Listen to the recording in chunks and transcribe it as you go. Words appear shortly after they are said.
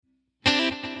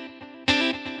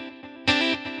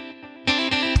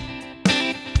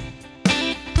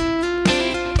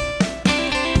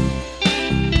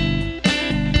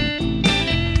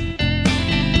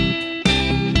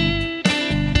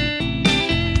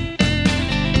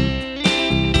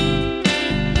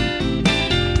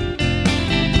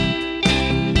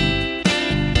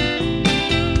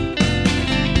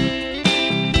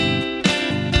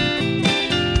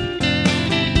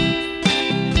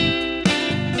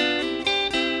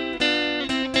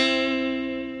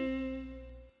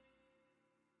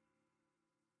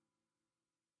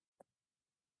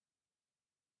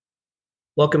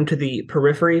Welcome to the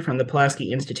Periphery from the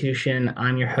Pulaski Institution.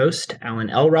 I'm your host, Alan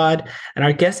Elrod, and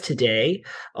our guest today,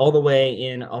 all the way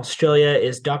in Australia,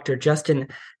 is Dr. Justin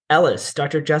Ellis.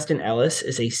 Dr. Justin Ellis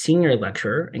is a senior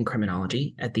lecturer in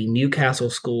criminology at the Newcastle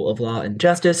School of Law and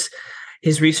Justice.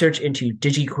 His research into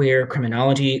digiqueer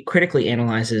criminology critically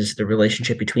analyzes the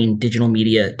relationship between digital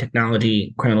media,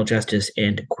 technology, criminal justice,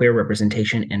 and queer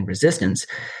representation and resistance.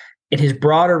 And his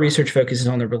broader research focuses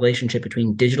on the relationship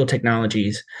between digital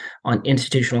technologies, on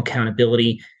institutional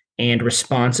accountability, and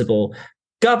responsible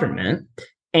government.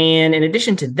 And in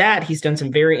addition to that, he's done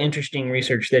some very interesting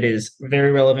research that is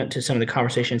very relevant to some of the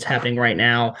conversations happening right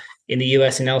now in the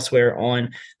US and elsewhere on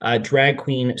drag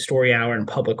queen story hour and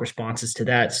public responses to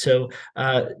that. So,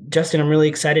 Justin, I'm really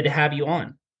excited to have you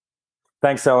on.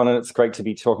 Thanks, Alan, and it's great to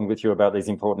be talking with you about these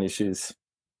important issues.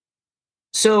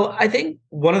 So I think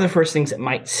one of the first things that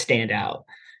might stand out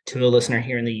to a listener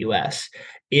here in the US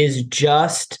is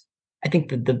just, I think,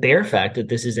 the bare fact that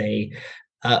this is a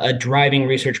driving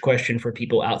research question for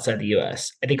people outside the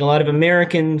US. I think a lot of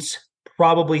Americans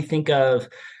probably think of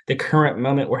the current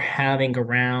moment we're having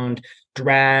around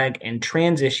drag and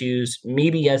trans issues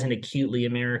maybe as an acutely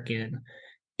American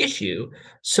issue.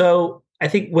 So I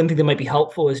think one thing that might be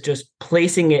helpful is just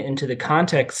placing it into the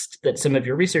context that some of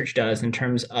your research does in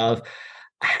terms of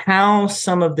how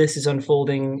some of this is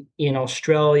unfolding in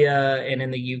Australia and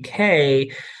in the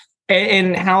UK,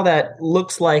 and how that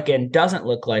looks like and doesn't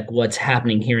look like what's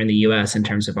happening here in the US in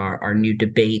terms of our new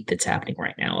debate that's happening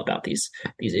right now about these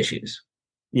issues.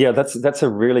 Yeah, that's a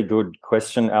really good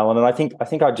question, Alan. And I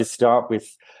think I'd just start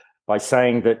by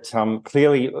saying that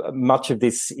clearly much of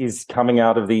this is coming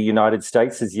out of the United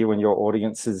States, as you and your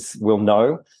audiences will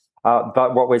know.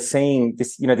 But what we're seeing,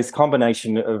 this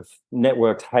combination of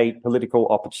networked hate, political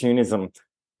opportunism,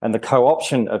 and the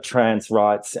co-option of trans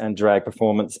rights and drag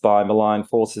performance by malign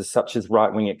forces such as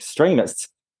right-wing extremists,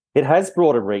 it has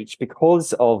broader reach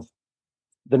because of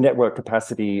the network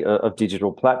capacity of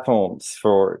digital platforms,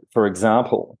 for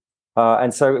example.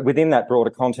 And so within that broader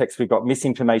context, we've got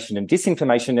misinformation and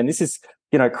disinformation. And this is,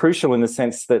 crucial in the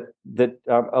sense that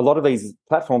a lot of these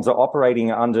platforms are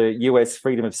operating under US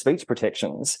freedom of speech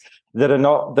protections that are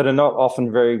not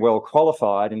often very well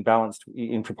qualified and balanced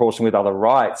in proportion with other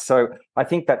rights. So I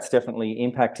think that's definitely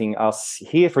impacting us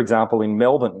here, for example, in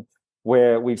Melbourne,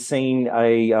 where we've seen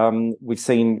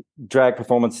drag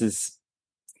performances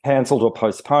cancelled or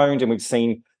postponed, and we've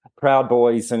seen Proud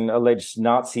Boys and alleged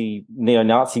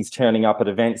neo-Nazis turning up at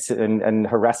events and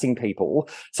harassing people.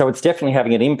 So it's definitely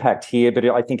having an impact here, but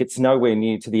I think it's nowhere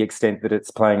near to the extent that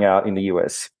it's playing out in the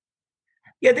US.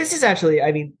 Yeah, this is actually,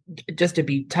 I mean, just to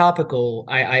be topical,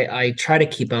 I try to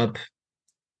keep up,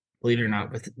 believe it or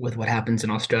not, with what happens in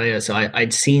Australia. So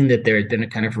I'd seen that there had been a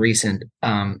kind of recent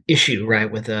issue,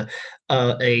 right, with a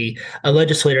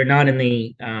legislator, not in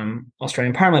the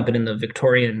Australian Parliament, but in the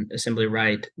Victorian Assembly,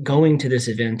 right, going to this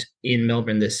event in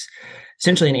Melbourne, this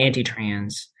essentially an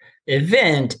anti-trans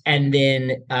event, and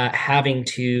then having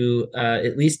to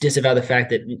at least disavow the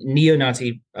fact that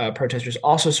neo-Nazi protesters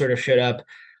also sort of showed up.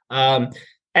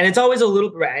 And it's always a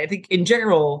little. I think in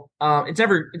general,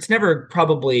 it's never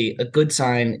probably a good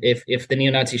sign if the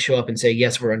neo-Nazis show up and say,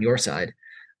 "Yes, we're on your side."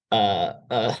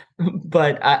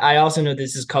 But I also know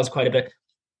this has caused quite a bit.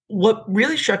 What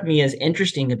really struck me as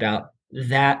interesting about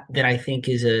that I think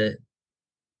is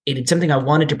it's something I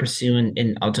wanted to pursue,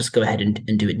 and I'll just go ahead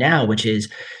and do it now, which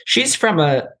is she's from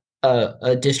a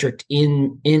district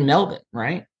in Melbourne,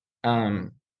 right?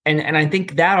 And I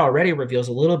think that already reveals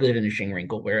a little bit of an interesting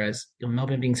wrinkle. Whereas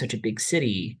Melbourne being such a big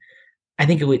city, I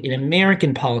think in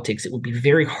American politics, it would be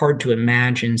very hard to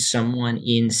imagine someone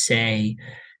in, say,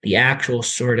 the actual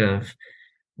sort of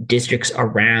districts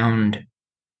around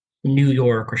New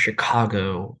York or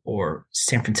Chicago or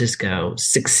San Francisco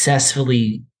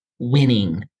successfully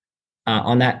winning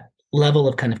on that level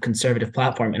of kind of conservative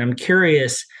platform. And I'm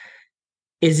curious,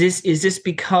 is this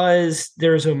because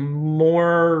there's a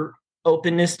more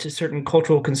openness to certain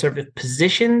cultural conservative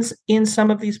positions in some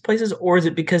of these places, or is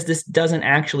it because this doesn't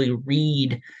actually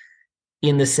read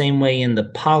in the same way in the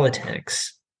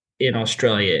politics in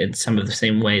Australia in some of the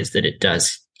same ways that it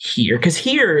does here? Because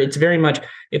here it's very much,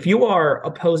 if you are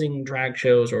opposing drag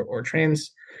shows or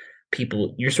trans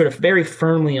people, you're sort of very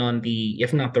firmly on the,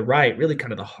 if not the right, really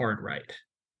kind of the hard right.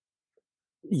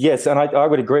 Yes, and I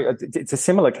would agree. It's a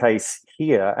similar case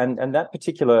here, and that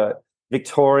particular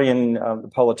Victorian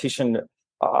politician,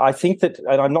 I think that,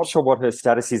 and I'm not sure what her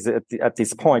status is at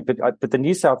this point, but the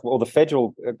New South, or the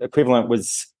federal equivalent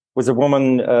was a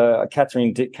woman,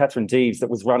 Catherine Deves, that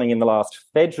was running in the last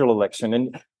federal election.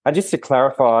 And just to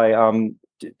clarify,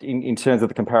 in terms of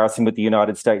the comparison with the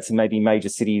United States and maybe major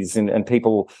cities and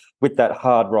people with that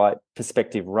hard right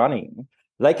perspective running,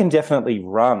 they can definitely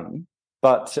run,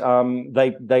 but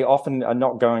they often are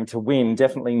not going to win,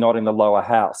 definitely not in the lower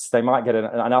house. They might get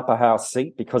an upper house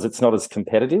seat because it's not as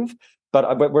competitive,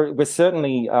 but we're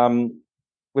certainly,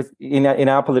 in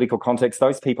our political context,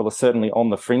 those people are certainly on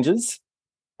the fringes.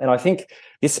 And I think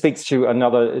this speaks to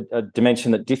another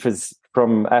dimension that differs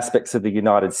from aspects of the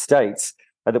United States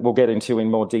that we'll get into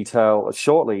in more detail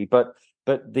shortly. But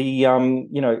the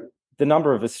the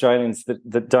number of Australians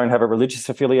that don't have a religious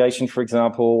affiliation, for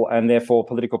example, and therefore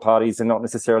political parties are not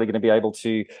necessarily going to be able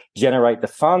to generate the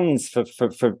funds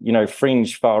for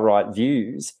fringe far right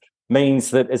views, means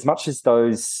that as much as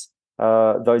those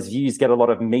views get a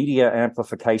lot of media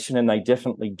amplification, and they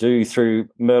definitely do through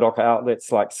Murdoch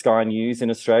outlets like Sky News in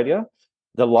Australia,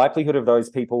 the likelihood of those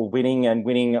people winning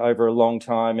over a long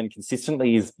time and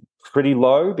consistently is pretty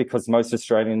low, because most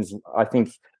Australians, I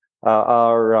think,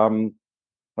 or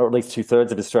at least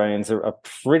 2/3 of Australians are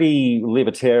pretty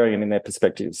libertarian in their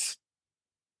perspectives.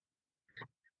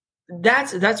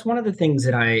 That's one of the things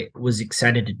that I was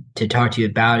excited to talk to you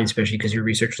about, especially because your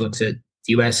research looks at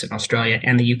the US and Australia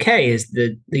and the UK. Is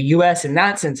the US in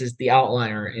that sense is the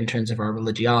outlier in terms of our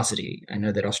religiosity. I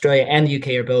know that Australia and the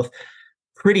UK are both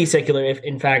pretty secular, if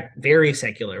in fact very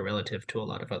secular relative to a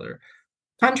lot of other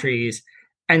countries.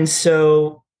 And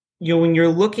so, when you're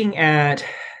looking at,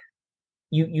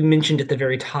 you mentioned at the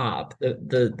very top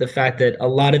the fact that a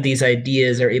lot of these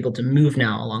ideas are able to move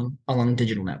now along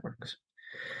digital networks.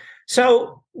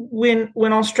 So when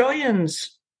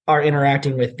Australians are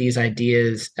interacting with these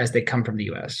ideas as they come from the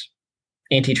US,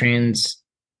 anti-trans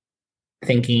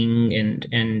thinking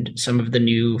and some of the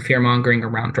new fear-mongering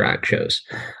around drag shows,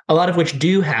 a lot of which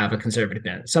do have a conservative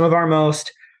bent. Some of our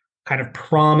most kind of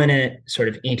prominent sort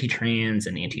of anti-trans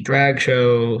and anti-drag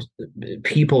show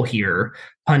people here,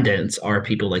 pundits, are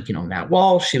people like, Matt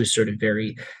Walsh, who was sort of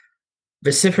very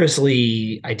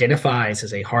vociferously identifies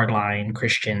as a hardline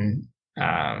Christian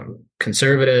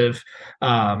conservative.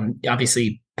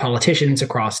 Obviously, politicians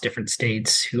across different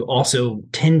states who also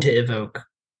tend to evoke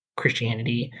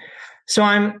Christianity. So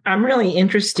I'm really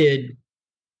interested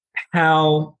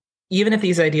how, even if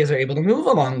these ideas are able to move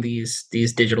along these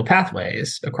digital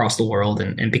pathways across the world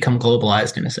and become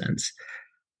globalized in a sense,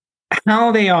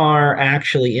 how they are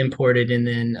actually imported and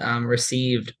then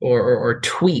received or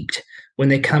tweaked when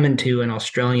they come into an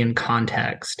Australian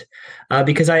context.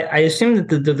 Because I assume that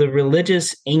the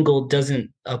religious angle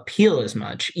doesn't appeal as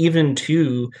much, even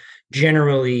to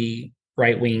generally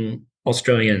right-wing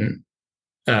Australian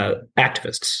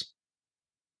activists.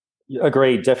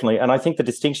 Agreed, definitely. And I think the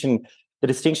distinction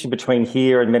between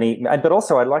here and many, but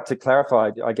also I'd like to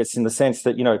clarify, I guess, in the sense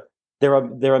that, there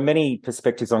are many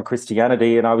perspectives on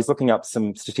Christianity, and I was looking up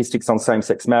some statistics on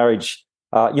same-sex marriage.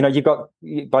 You've got,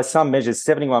 by some measures,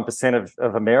 71%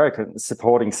 of Americans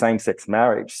supporting same-sex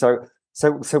marriage. So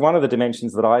one of the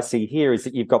dimensions that I see here is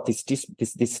that you've got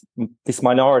this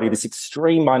minority, this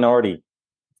extreme minority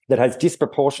that has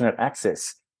disproportionate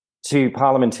access to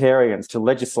parliamentarians, to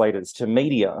legislators, to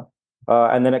media,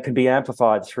 and then it can be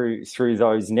amplified through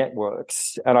those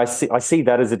networks. And I see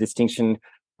that as a distinction,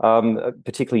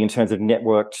 particularly in terms of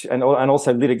networked and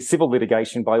also civil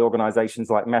litigation by organisations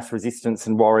like Mass Resistance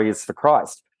and Warriors for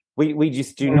Christ. We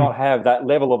just do not have that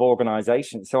level of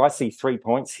organisation. So I see 3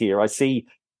 points here. I see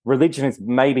religion as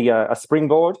maybe a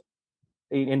springboard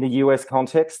in the US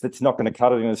context that's not going to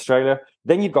cut it in Australia.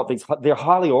 Then you've got they're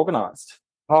highly organised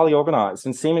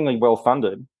and seemingly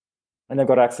well-funded, and they've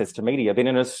got access to media. But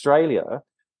in Australia,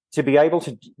 to be able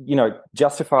to,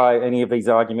 justify any of these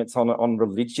arguments on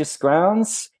religious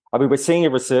grounds, I mean, we're seeing a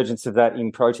resurgence of that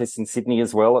in protests in Sydney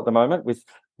as well at the moment, with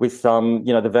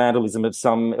the vandalism of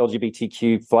some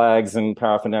LGBTQ flags and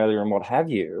paraphernalia and what have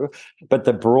you. But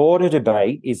the broader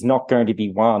debate is not going to be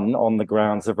won on the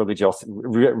grounds of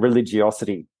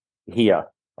religiosity here.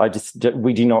 I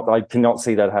cannot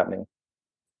see that happening.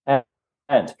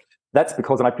 And that's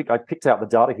because, and I picked out the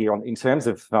data here in terms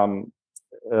of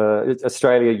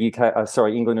Australia, UK,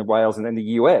 England and Wales, and then the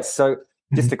US. So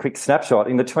just a quick snapshot.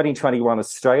 In the 2021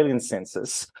 Australian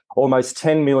census, almost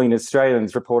 10 million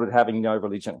Australians reported having no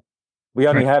religion. We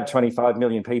only have 25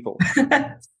 million people.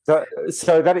 So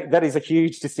that is a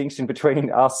huge distinction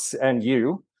between us and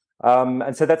you.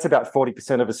 And so that's about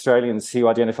 40% of Australians who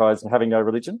identify as having no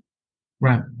religion.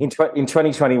 Right. In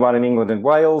 2021 in England and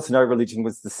Wales, no religion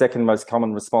was the second most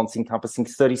common response, encompassing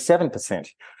 37%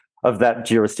 of that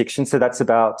jurisdiction. So that's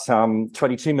about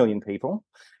 22 million people.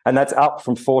 And that's up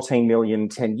from 14 million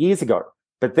 10 years ago.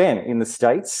 But then in the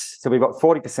States, so we've got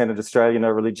 40% of Australia no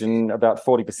religion, about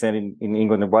 40% in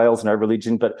England and Wales no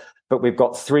religion, but we've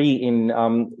got 3 in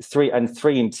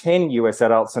 10 US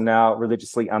adults are now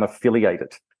religiously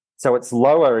unaffiliated. So it's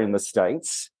lower in the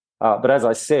States, but as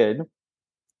I said,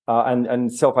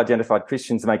 and self-identified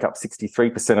Christians make up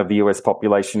 63% of the US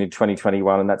population in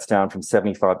 2021, and that's down from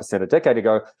 75% a decade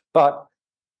ago. But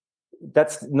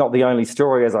that's not the only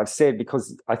story, as I've said,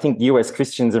 because I think US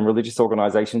Christians and religious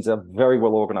organisations are very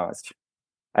well organised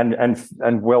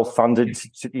and well funded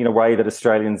in a way that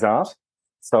Australians aren't.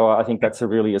 So I think that's a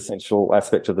really essential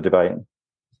aspect of the debate.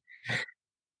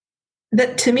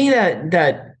 That to me,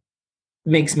 that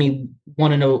makes me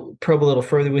want to probe a little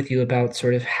further with you about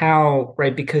sort of how,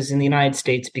 right? Because in the United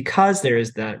States, because there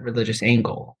is that religious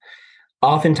angle,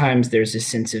 oftentimes there's this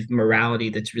sense of morality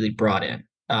that's really brought in.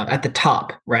 At the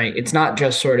top, right? It's not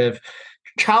just sort of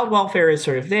child welfare is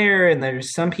sort of there, and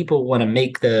there's some people want to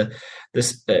make this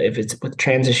if it's with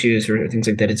trans issues or things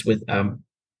like that, it's with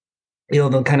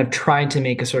they'll kind of try to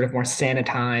make a sort of more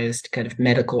sanitized kind of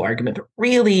medical argument, but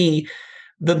really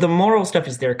the moral stuff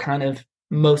is there kind of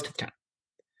most of the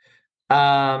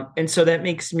time. And so that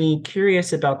makes me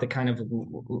curious about the kind of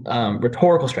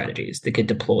rhetorical strategies that get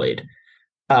deployed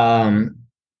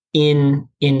in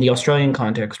the Australian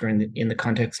context or in the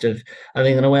context of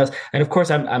England and Wales. And of course,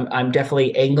 I'm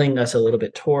definitely angling us a little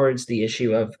bit towards the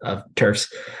issue of TERFs,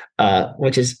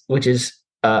 which is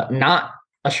not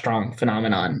a strong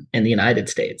phenomenon in the United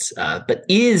States, but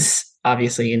is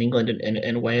obviously in England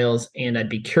and Wales. And I'd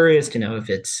be curious to know if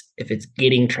it's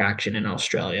getting traction in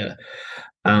Australia.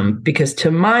 Because to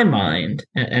my mind,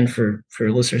 and for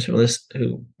listeners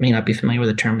who may not be familiar with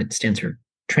the term, it stands for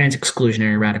trans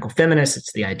exclusionary radical feminists.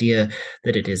 It's the idea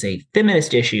that it is a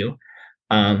feminist issue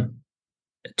to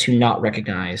not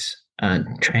recognize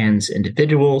trans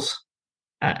individuals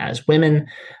as women,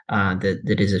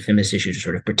 that is a feminist issue to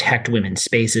sort of protect women's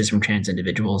spaces from trans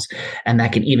individuals. And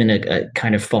that can even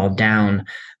kind of fall down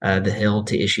the hill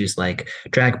to issues like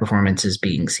drag performances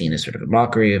being seen as sort of a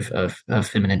mockery of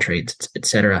feminine traits, et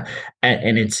cetera.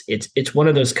 And it's one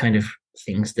of those kind of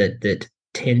things that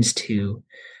tends to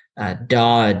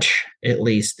dodge at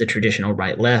least the traditional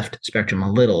right-left spectrum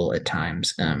a little at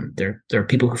times. There are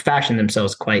people who fashion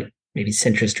themselves quite maybe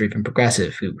centrist or even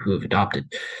progressive who have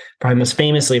adopted, probably most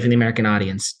famously from the American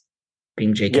audience,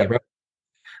 being J.K. Rowling.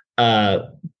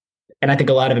 And I think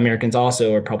a lot of Americans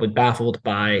also are probably baffled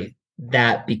by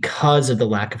that because of the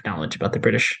lack of knowledge about the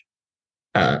British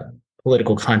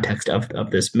political context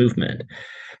of this movement.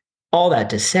 All that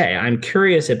to say, I'm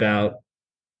curious about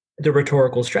the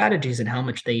rhetorical strategies and how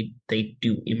much they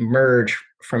do emerge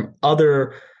from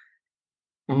other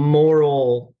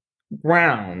moral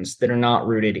grounds that are not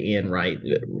rooted in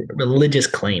religious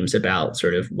claims about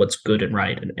sort of what's good and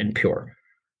right and pure.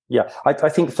 Yeah, I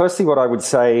think firstly what I would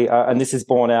say, and this is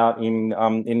borne out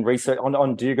in research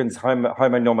on Dugin's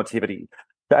homonormativity,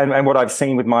 and what I've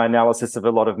seen with my analysis of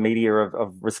a lot of media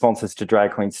of responses to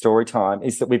drag queen story time,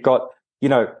 is that we've got,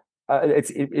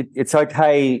 it's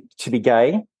okay to be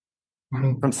gay.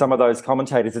 From some of those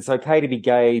commentators, it's okay to be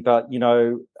gay, but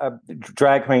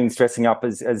drag queens dressing up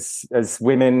as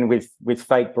women with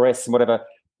fake breasts and whatever.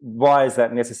 Why is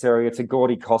that necessary? It's a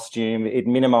gaudy costume. It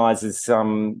minimises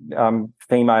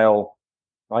female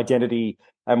identity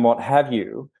and what have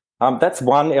you. That's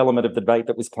one element of the debate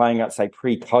that was playing out, say,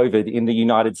 pre-COVID in the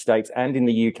United States and in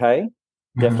the UK,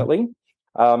 definitely,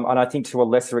 and I think to a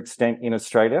lesser extent in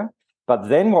Australia. But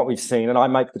then what we've seen, and I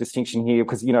make the distinction here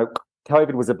because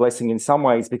COVID was a blessing in some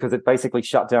ways because it basically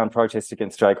shut down protest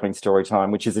against Drag Queen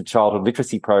Storytime, which is a childhood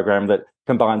literacy program that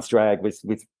combines drag with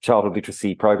childhood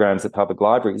literacy programs at public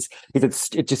libraries.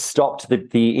 It just stopped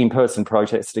the in-person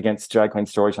protest against Drag Queen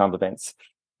Storytime events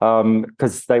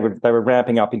because they were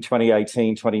ramping up in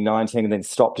 2018, 2019, and then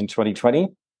stopped in 2020.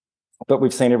 But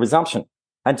we've seen a resumption.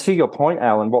 And to your point,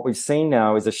 Alan, what we've seen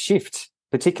now is a shift,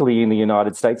 particularly in the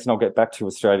United States, and I'll get back to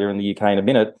Australia and the UK in a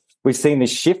minute. We've seen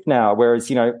this shift now, whereas,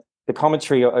 the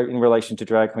commentary in relation to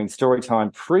Drag Queen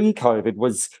Storytime pre-COVID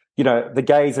was, the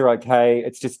gays are okay.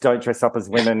 It's just don't dress up as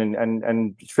women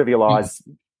and trivialise,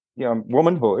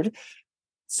 womanhood.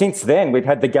 Since then, we've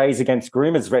had the gays against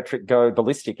groomers rhetoric go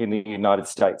ballistic in the United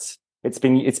States. It's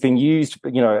been used,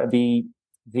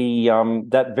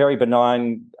 that very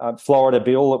benign Florida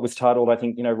bill that was titled, I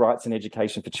think, Rights and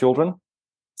Education for Children,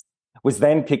 was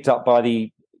then picked up by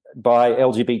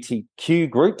LGBTQ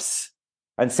groups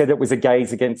and said it was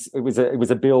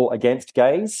a bill against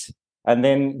gays. And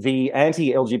then the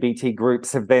anti-LGBT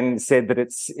groups have then said that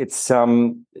it's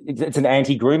an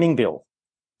anti-grooming bill.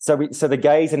 So the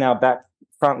gays are now back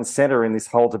front and center in this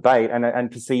whole debate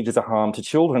and perceived as a harm to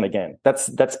children again.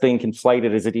 That's being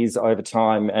conflated as it is over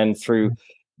time and through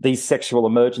these sexual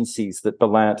emergencies that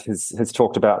Ballant has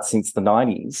talked about since the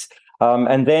 90s.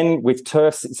 And then with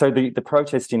TERFs, so the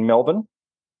protest in Melbourne,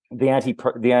 the anti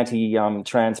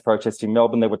trans protest in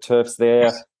Melbourne, there were TERFs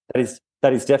there.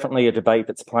 That is definitely a debate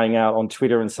that's playing out on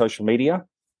Twitter and social media,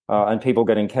 and people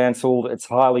getting cancelled. It's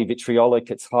highly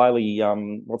vitriolic. It's highly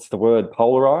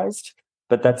polarized.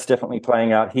 But that's definitely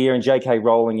playing out here. And J.K.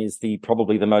 Rowling is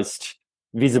probably the most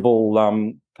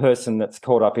visible person that's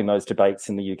caught up in those debates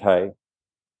in the UK.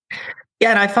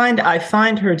 Yeah, and I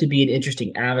find her to be an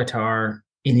interesting avatar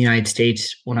in the United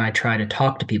States when I try to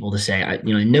talk to people to say,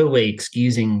 in no way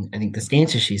excusing, I think, the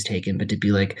stances she's taken, but to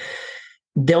be like,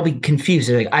 they'll be confused.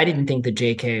 They're like, I didn't think that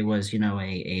JK was,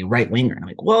 a right winger. I'm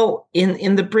like, well,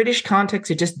 in the British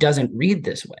context, it just doesn't read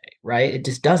this way, right? It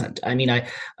just doesn't. I mean, in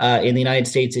the United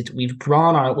States, we've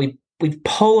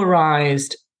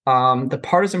polarized. The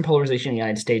partisan polarization in the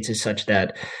United States is such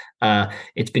that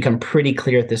it's become pretty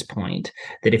clear at this point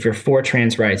that if you're for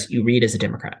trans rights, you read as a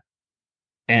Democrat.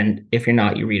 And if you're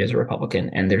not, you read as a Republican,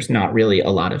 and there's not really a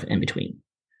lot of in between.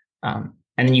 And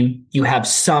then you have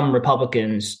some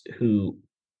Republicans who,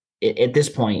 at this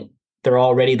point, they're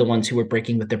already the ones who are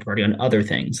breaking with their party on other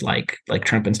things, like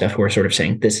Trump and stuff, who are sort of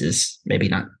saying this is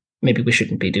maybe we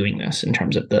shouldn't be doing this in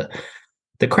terms of the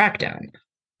crackdown.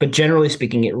 But generally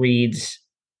speaking, it reads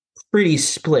pretty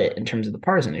split in terms of the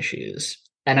partisan issues.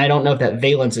 And I don't know if that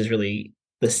valence is really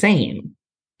the same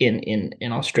in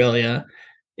Australia,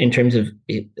 in terms of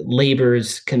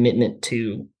Labor's commitment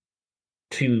to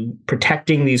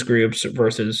protecting these groups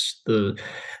versus this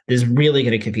is really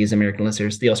going to confuse American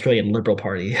listeners, the Australian Liberal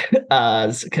Party,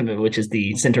 which is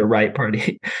the center-right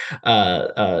party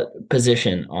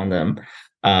position on them.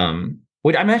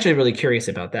 Which I'm actually really curious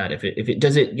about that. If it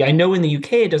does it, I know in the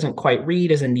UK it doesn't quite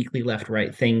read as a neatly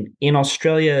left-right thing. In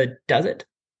Australia, does it?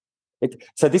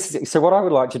 So what I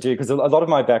would like to do, because a lot of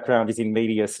my background is in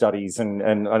media studies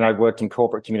and I worked in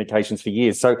corporate communications for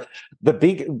years. So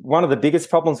one of the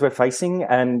biggest problems we're facing,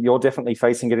 and you're definitely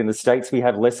facing it in the States, we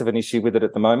have less of an issue with it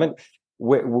at the moment.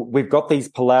 We've got these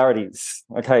polarities.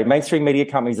 Okay, mainstream media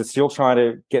companies are still trying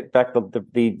to get back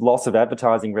the loss of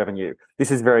advertising revenue.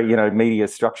 This is very, media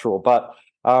structural, but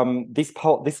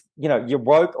you're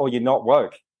woke or you're not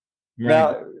woke. Right.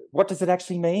 Now, what does it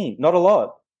actually mean? Not a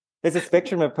lot. There's a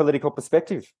spectrum of political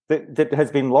perspective that has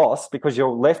been lost because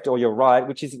you're left or you're right,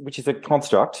 which is a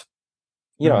construct,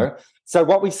 know. So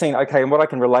what we've seen, and what I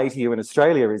can relay to you in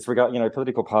Australia is,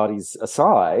 political parties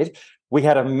aside, we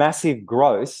had a massive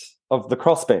growth of the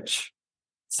crossbench.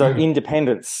 So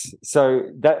independents. So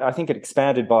that, I think it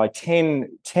expanded by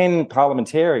 10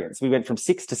 parliamentarians. We went from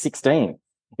 6 to 16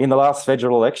 in the last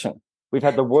federal election. We've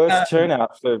had the worst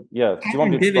turnout for, Do you want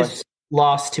me to explain? Davis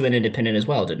lost to an independent as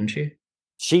well, didn't she?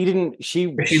 She didn't. She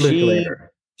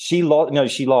lost. No,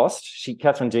 she lost.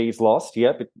 Catherine Deves lost.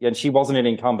 Yeah, and she wasn't an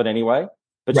incumbent anyway.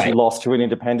 But She lost to an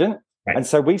independent. Right. And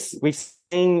so we've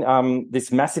seen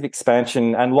this massive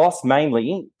expansion and loss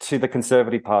mainly to the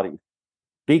Conservative Party.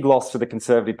 Big loss to the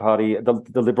Conservative Party, the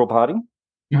Liberal Party.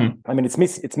 Mm-hmm. I mean,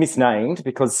 it's misnamed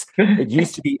because it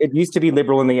used to be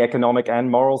liberal in the economic and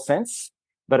moral sense,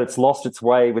 but it's lost its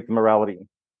way with morality.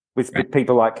 With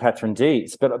people like Catherine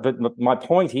Dees. But my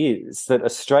point is that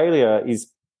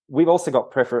we've also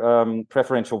got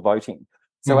preferential voting.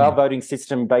 So our voting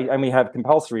system, and we have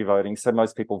compulsory voting, so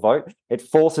most people vote. It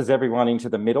forces everyone into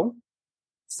the middle.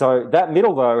 So that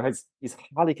middle, though, is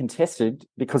highly contested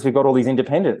because we've got all these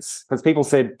independents. Because people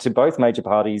said to both major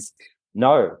parties,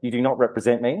 no, you do not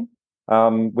represent me.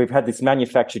 We've had this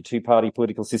manufactured two-party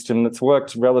political system that's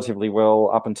worked relatively well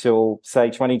up until, say,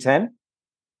 2010.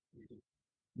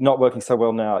 Not working so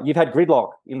well now. You've had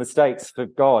gridlock in the States for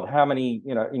God, how many,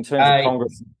 in terms of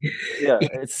Congress? Yeah,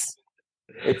 it's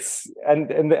and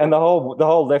the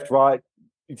whole left right,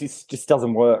 it just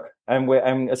doesn't work. And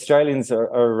Australians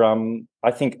are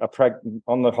I think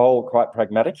on the whole quite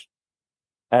pragmatic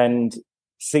and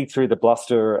see through the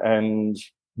bluster. And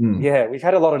we've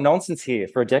had a lot of nonsense here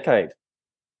for a decade,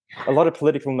 a lot of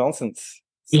political nonsense.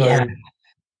 So,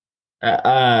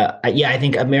 I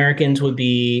think Americans would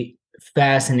be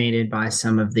fascinated by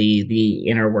some of the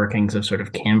inner workings of sort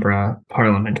of Canberra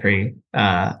parliamentary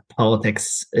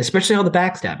politics, especially all the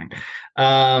backstabbing.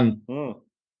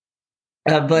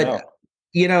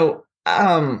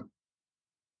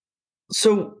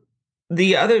 So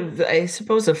the other, I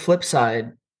suppose, the flip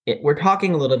side, we're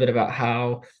talking a little bit about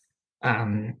how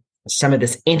some of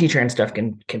this anti-trans stuff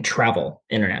can travel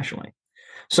internationally.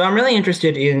 So I'm really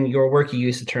interested in your work. You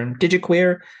use the term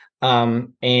digiqueer.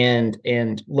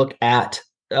 And look at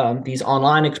these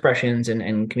online expressions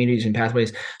and communities and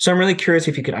pathways. So I'm really curious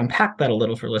if you could unpack that a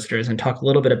little for listeners and talk a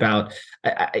little bit about.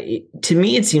 To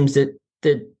me, it seems that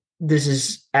this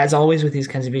is, as always with these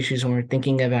kinds of issues, when we're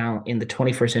thinking about in the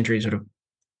 21st century sort of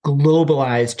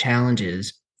globalized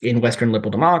challenges in Western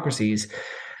liberal democracies,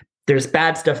 there's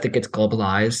bad stuff that gets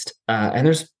globalized, and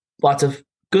there's lots of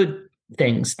good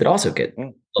things that also get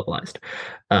globalized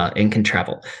and can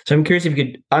travel. So I'm curious if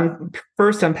you could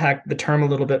first unpack the term a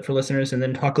little bit for listeners, and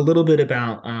then talk a little bit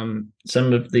about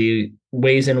some of the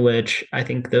ways in which I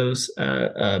think those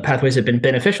pathways have been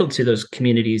beneficial to those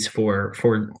communities for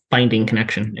finding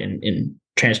connection in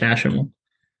transnational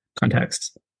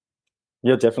contexts.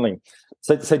 Yeah, definitely.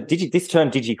 So this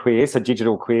term digiqueer, so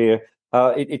digital queer,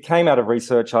 it came out of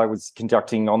research I was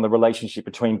conducting on the relationship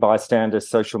between bystander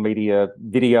social media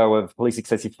video of police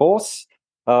excessive force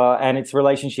and its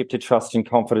relationship to trust and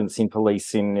confidence in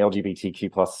police in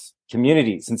LGBTQ plus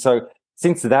communities. And so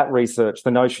since that research,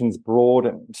 the notion's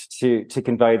broadened to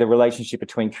convey the relationship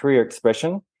between queer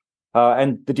expression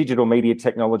and the digital media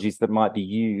technologies that might be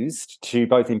used to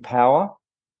both empower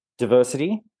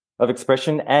diversity of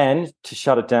expression and to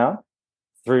shut it down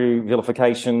through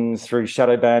vilification, through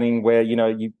shadow banning, where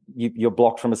you're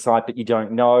blocked from a site that you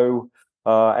don't know,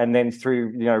 and then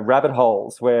through rabbit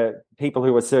holes where people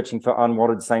who are searching for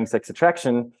unwanted same-sex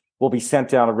attraction will be sent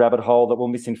down a rabbit hole that will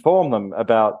misinform them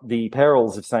about the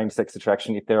perils of same-sex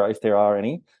attraction, if there are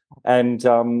any, and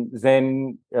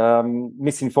then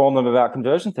misinform them about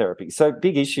conversion therapy. So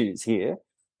big issues here.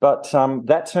 But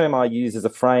that term I use as a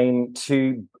frame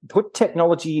to put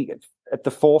technology at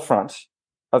the forefront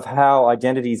of how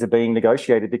identities are being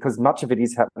negotiated, because much of it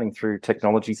is happening through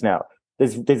technologies now.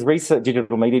 There's research,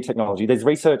 digital media technology. There's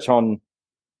research on,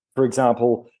 for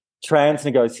example, trans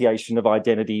negotiation of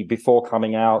identity before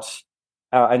coming out,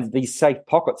 and these safe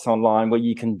pockets online where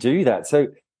you can do that. So,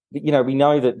 we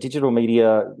know that digital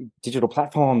media, digital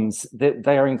platforms,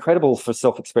 they are incredible for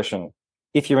self-expression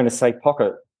if you're in a safe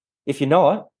pocket. If you're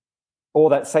not, or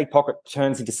that safe pocket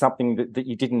turns into something that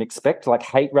you didn't expect, like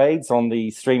hate raids on the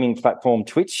streaming platform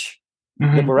Twitch,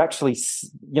 that were actually,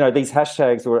 these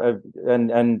hashtags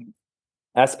and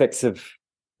aspects of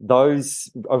those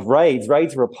of raids.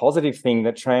 Raids were a positive thing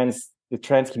that the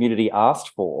trans community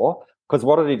asked for, because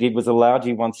what it did was allowed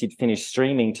you, once you'd finished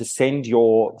streaming, to send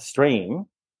your stream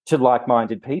to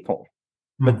like-minded people.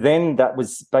 But then that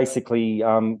was basically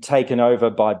taken over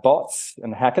by bots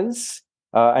and hackers.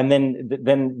 And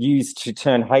then used to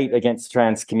turn hate against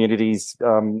trans communities,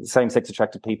 same-sex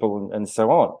attracted people, and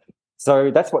so on.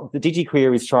 So that's what the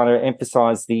digiqueer is trying to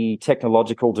emphasize: the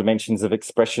technological dimensions of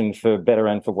expression, for better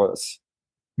and for worse.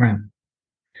 Right.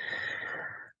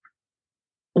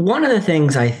 One of the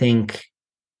things I think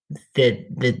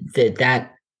that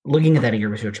looking at that in your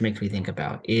research makes me think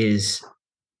about is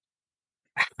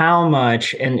how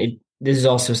much, and this is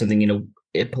also something,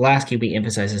 at Pulaski, we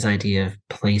emphasize this idea of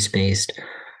place-based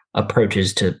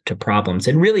approaches to problems,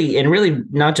 and really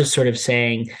not just sort of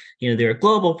saying, there are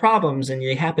global problems and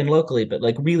they happen locally, but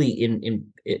like really in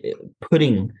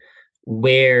putting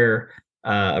where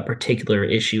a particular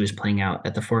issue is playing out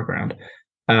at the foreground.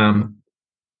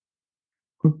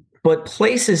 But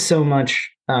place is so much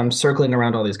circling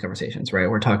around all these conversations, right?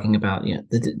 We're talking about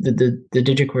the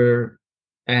digiqueer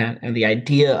and the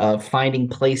idea of finding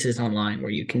places online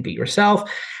where you can be yourself.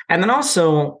 And then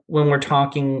also when we're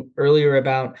talking earlier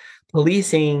about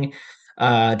policing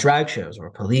drag shows or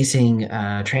policing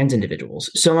trans individuals,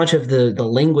 so much of the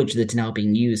language that's now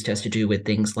being used has to do with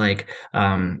things like,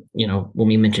 when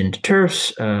we mentioned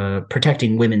TERFs,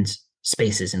 protecting women's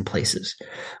spaces and places.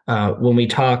 When we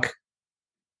talk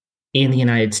in the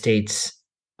United States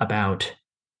about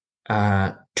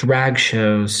drag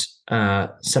shows,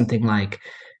 something like,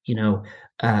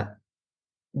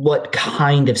 what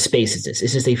kind of space is this?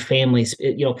 Is this a family?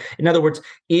 In other words,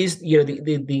 is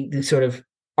the sort of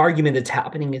argument that's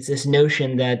happening is this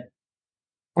notion that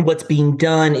what's being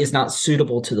done is not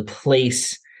suitable to the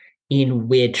place in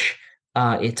which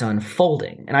it's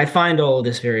unfolding. And I find all of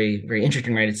this very, very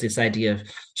interesting, right? It's this idea of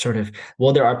sort of,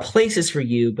 well, there are places for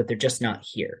you, but they're just not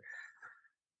here.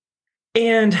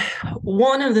 And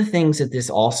one of the things that this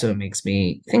also makes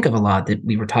me think of a lot, that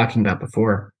we were talking about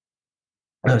before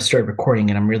I started recording,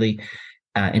 and I'm really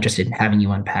interested in having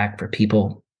you unpack for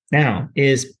people now,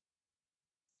 is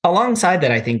alongside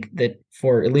that, I think that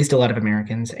for at least a lot of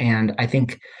Americans, and I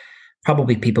think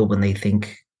probably people when they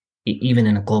think even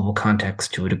in a global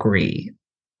context to a degree,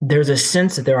 there's a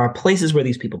sense that there are places where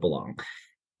these people belong.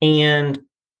 And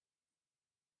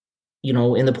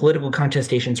in the political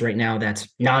contestations right now, that's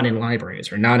not in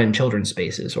libraries or not in children's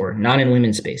spaces or not in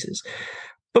women's spaces.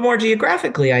 But more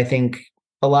geographically, I think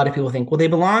a lot of people think, well, they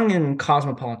belong in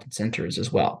cosmopolitan centers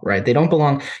as well, right? They don't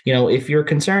belong, if you're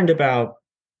concerned about,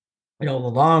 the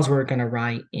laws we're going to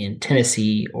write in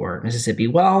Tennessee or Mississippi,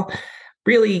 well,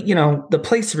 really, the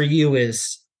place for you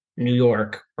is New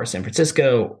York or San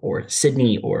Francisco or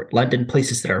Sydney or London,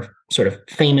 places that are sort of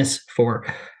famous for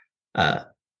uh,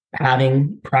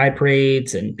 having pride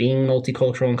parades and being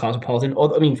multicultural and cosmopolitan.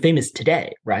 I mean, famous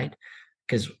today, right?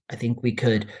 Because I think we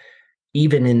could,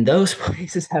 even in those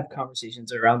places, have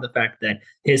conversations around the fact that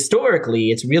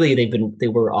historically it's really they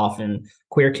were often,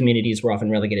 queer communities were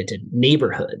often relegated to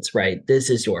neighborhoods, right? This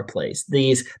is your place.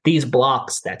 These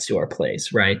blocks, that's your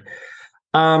place, right?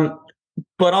 um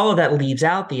but all of that leaves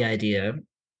out the idea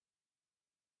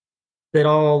that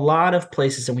a lot of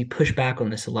places, and we push back on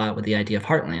this a lot with the idea of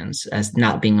heartlands as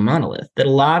not being a monolith, that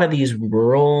a lot of these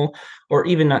rural, or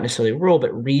even not necessarily rural,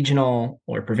 but regional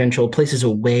or provincial places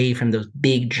away from those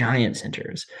big giant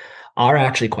centers are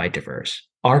actually quite diverse,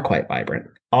 are quite vibrant,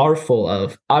 are full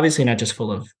of, obviously not just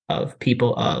full of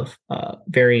people of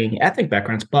varying ethnic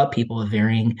backgrounds, but people of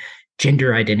varying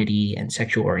gender identity and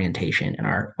sexual orientation, and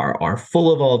are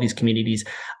full of all of these communities.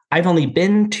 I've only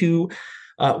been to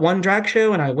one drag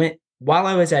show, and I went while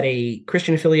I was at a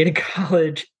Christian affiliated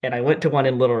college, and I went to one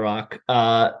in Little Rock.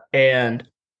 And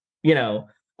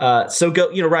so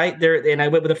go, right there. And I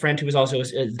went with a friend who was also at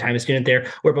the time a student there.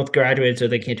 We're both graduated, so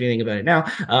they can't do anything about it now.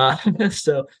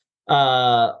 So,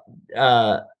 uh,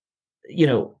 uh,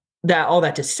 that all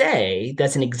that to say,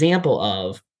 that's an example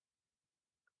of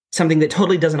something that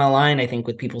totally doesn't align, I think,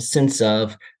 with people's sense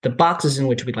of the boxes in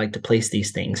which we'd like to place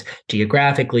these things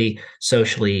geographically,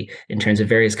 socially, in terms of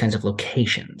various kinds of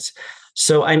locations.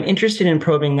 So I'm interested in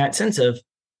probing that sense of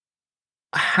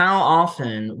how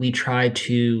often we try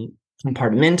to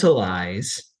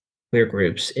compartmentalize queer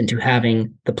groups into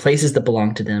having the places that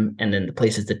belong to them and then the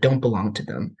places that don't belong to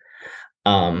them,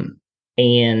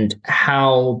 and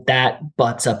how that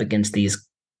butts up against these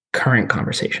current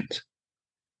conversations.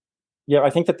 Yeah,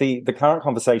 I think that the current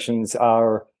conversations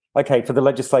are, okay, for the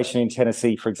legislation in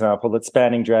Tennessee, for example, that's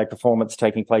banning drag performance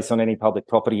taking place on any public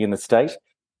property in the state,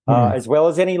 as well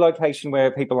as any location where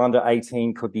people under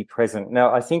 18 could be present.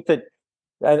 Now, I think that,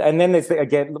 and then there's,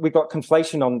 again, we've got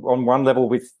conflation on one level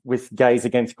with gays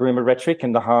against groomer rhetoric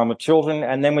and the harm of children,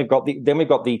 and then we've got the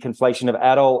conflation of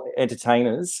adult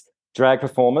entertainers, drag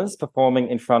performers performing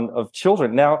in front of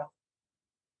children. Now,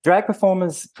 drag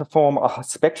performers perform a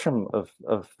spectrum of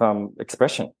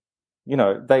expression.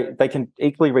 They can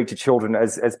equally reach to children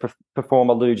as perform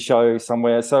a lewd show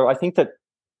somewhere. So I think that,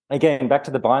 again, back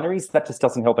to the binaries, that just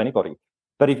doesn't help anybody.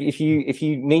 But if you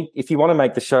want to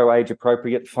make the show age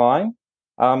appropriate, fine.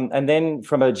 And then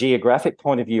from a geographic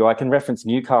point of view, I can reference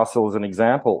Newcastle as an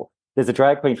example. There's a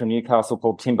drag queen from Newcastle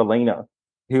called Timberlina,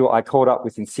 who I caught up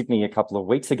with in Sydney a couple of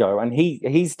weeks ago, and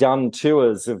he's done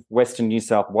tours of Western New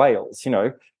South Wales,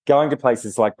 going to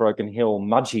places like Broken Hill,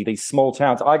 Mudgee, these small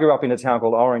towns. I grew up in a town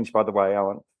called Orange, by the way,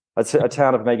 Alan. It's a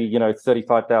town of maybe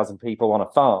 35,000 people on a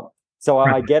farm. So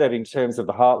I get it in terms of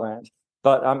the heartland.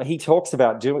 But he talks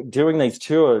about doing these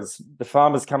tours, the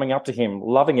farmers coming up to him,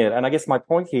 loving it. And I guess my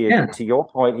point here, to your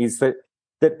point, is that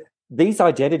these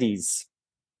identities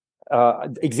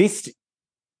exist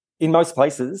in most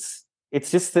places. It's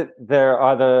just that they're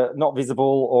either not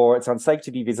visible or it's unsafe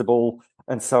to be visible,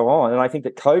 and so on. And I think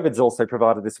that COVID's also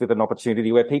provided us with an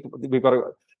opportunity where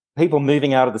people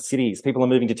moving out of the cities, people are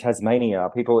moving to Tasmania,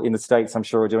 people in the States, I'm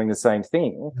sure, are doing the same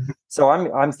thing. Mm-hmm. So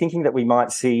I'm thinking that we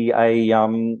might see a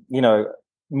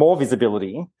more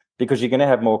visibility, because you're going to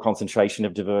have more concentration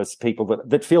of diverse people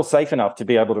that feel safe enough to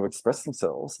be able to express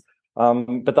themselves.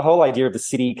 But the whole idea of the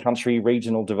city, country,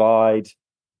 regional divide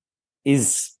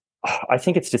is, I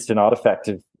think it's just an artifact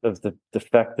of the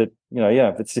fact that,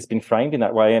 it's just been framed in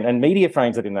that way, and media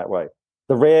frames it in that way.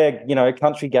 The rare,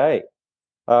 country gay,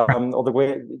 or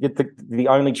the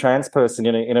only trans person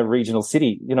in a regional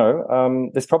city,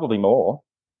 there's probably more.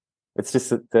 It's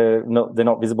just that they're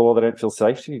not visible, or they don't feel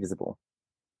safe to be visible,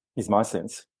 is my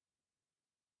sense.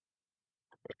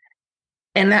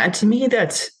 And that, to me,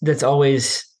 that's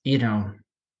always,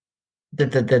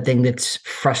 the thing that's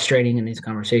frustrating in these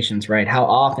conversations, right? How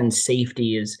often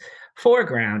safety is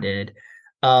foregrounded,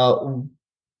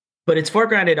 but it's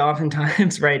foregrounded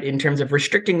oftentimes, right, in terms of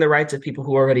restricting the rights of people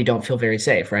who already don't feel very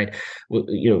safe, right?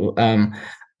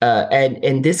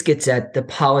 And this gets at the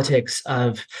politics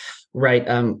of, right,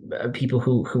 people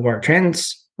who are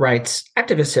trans rights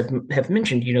activists have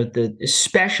mentioned,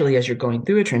 especially as you're going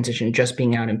through a transition, just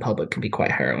being out in public can be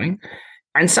quite harrowing.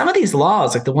 And some of these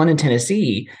laws, like the one in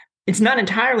Tennessee, it's not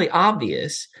entirely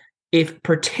obvious if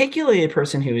particularly a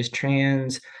person who is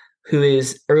trans who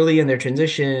is early in their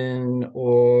transition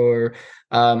or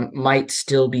might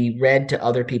still be read to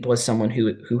other people as someone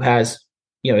who has,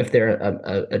 if they're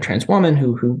a trans woman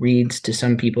who reads to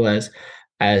some people as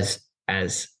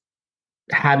as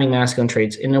having masculine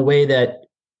traits in a way that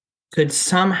could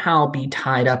somehow be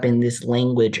tied up in this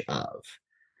language of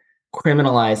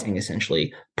criminalizing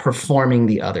essentially performing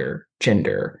the other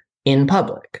gender in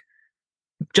public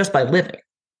just by living. Uh,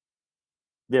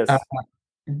 Yes.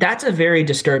 that's a very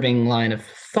disturbing line of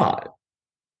thought.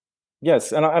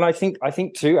 Yes, and I think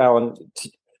too, Alan.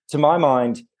 To my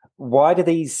mind, why do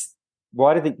these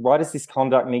why does this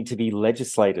conduct need to be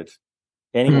legislated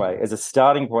anyway as a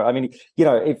starting point? I mean,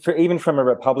 even from a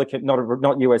Republican,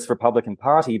 not U.S. Republican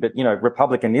Party, but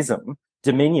republicanism,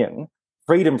 dominion,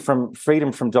 freedom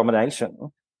from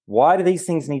domination. Why do these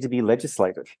things need to be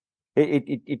legislated?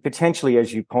 It potentially,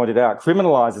 as you pointed out,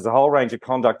 criminalizes a whole range of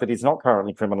conduct that is not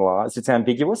currently criminalized. It's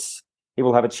ambiguous. It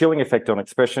will have a chilling effect on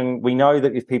expression. We know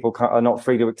that if people are not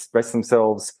free to express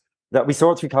themselves, that we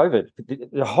saw it through COVID.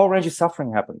 A whole range of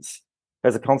suffering happens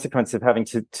as a consequence of having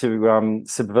to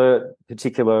subvert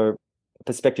particular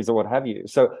perspectives or what have you.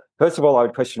 So, first of all, I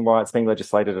would question why it's being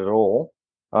legislated at all.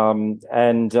 And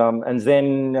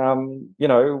then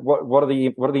what are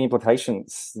the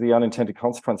implications, the unintended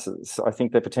consequences? I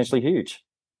think they're potentially huge.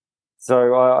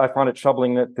 So I find it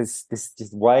troubling that this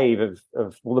wave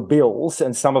of the bills,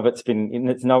 and some of it's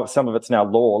some of it's now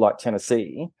law, like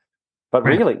Tennessee, but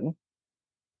Right. really,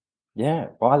 yeah,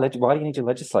 why do you need to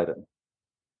legislate it?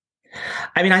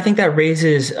 I mean, I think that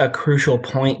raises a crucial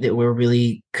point that we're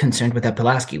really concerned with at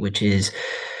Pulaski, which is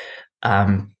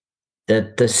um,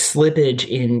 the slippage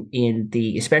in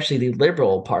the especially the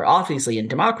liberal part, obviously in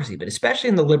democracy, but especially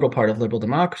in the liberal part of liberal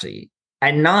democracy,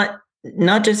 and not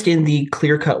just in the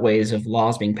clear cut ways of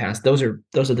laws being passed. Those are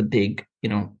the big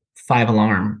five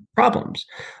alarm problems,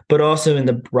 but also in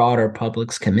the broader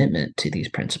public's commitment to these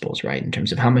principles, right? In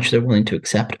terms of how much they're willing to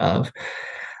accept of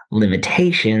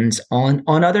limitations on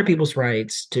other people's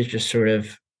rights to just sort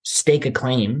of stake a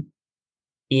claim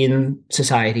in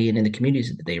society and in the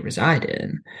communities that they reside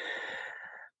in.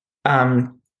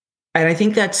 Um, and I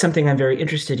think that's something I'm very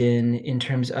interested in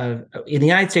terms of in the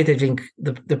United States. I think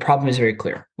the problem is very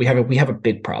clear. We have a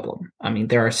big problem. I mean,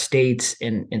 there are states,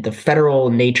 and the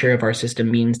federal nature of our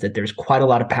system means that there's quite a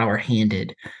lot of power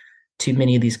handed to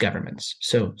many of these governments.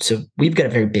 So we've got a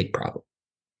very big problem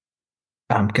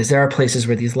because there are places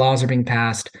where these laws are being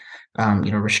passed.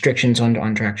 Restrictions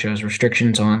on drag shows,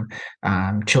 restrictions on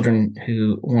children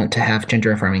who want to have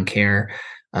gender affirming care,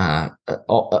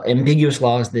 ambiguous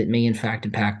laws that may in fact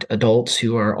impact adults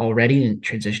who are already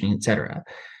transitioning, etc.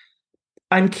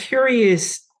 I'm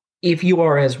curious if you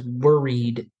are as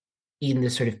worried in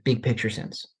this sort of big picture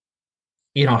sense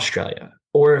in Australia,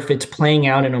 or if it's playing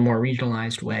out in a more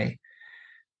regionalized way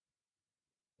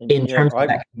in Yeah, terms of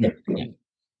that.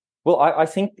 well, I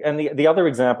think, and the other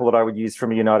example that I would use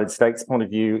from a United States point of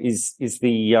view is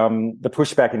the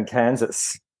pushback in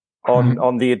Kansas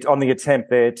on the attempt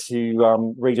there to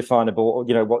redefine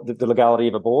the legality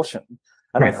of abortion,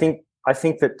 and Right. I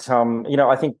think that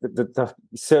I think that the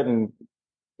certain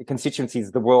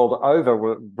constituencies the world over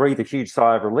will breathe a huge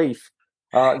sigh of relief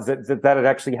that had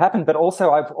actually happened. But also,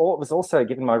 was also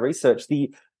given my research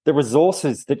the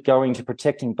resources that go into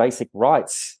protecting basic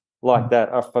rights like that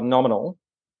are phenomenal.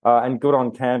 And good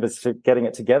on Canvas for getting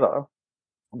it together,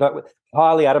 but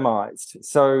highly atomized.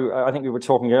 So I think we were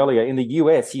talking earlier in the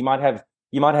US, you might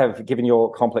have, given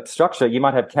your complex structure, you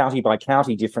might have county by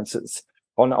county differences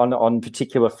on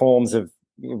particular forms of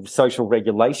social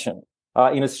regulation.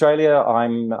 In Australia,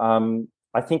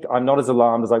 I think I'm not as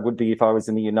alarmed as I would be if I was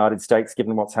in the United States,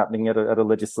 given what's happening at a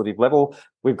legislative level.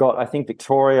 We've got, I think,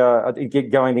 Victoria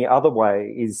going the other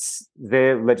way is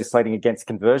they're legislating against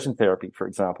conversion therapy, for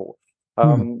example.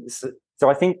 So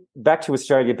I think back to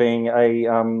Australia being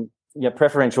a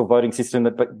preferential voting system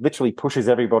that literally pushes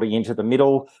everybody into the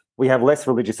middle. We have less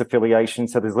religious affiliation,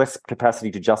 so there's less capacity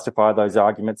to justify those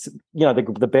arguments.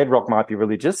 The bedrock might be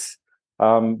religious,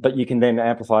 but you can then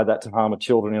amplify that to harm of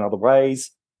children in other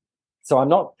ways. So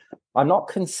I'm not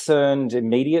concerned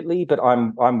immediately, but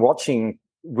I'm watching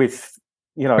with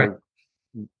Right.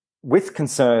 with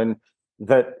concern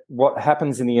that what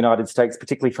happens in the United States,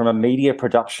 particularly from a media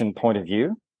production point of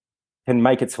view, can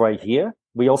make its way here.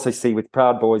 We also see with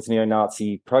Proud Boys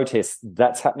neo-Nazi protests,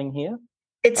 that's happening here.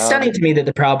 It's stunning to me that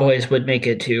the Proud Boys would make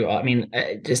it to. I mean,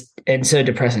 just and so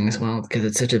depressing as well because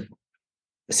it's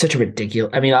such a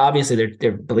ridiculous. I mean, obviously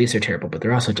their beliefs are terrible, but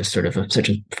they're also just sort of such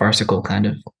a farcical kind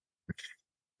of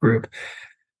group.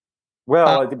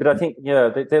 Well, but I think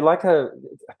they're like a.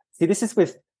 See, this is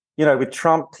with with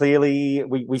Trump, clearly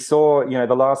we saw,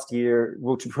 the last year,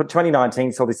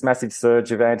 2019 saw this massive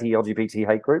surge of anti-LGBT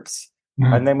hate groups.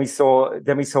 And then we saw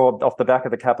off the back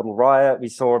of the Capitol riot, we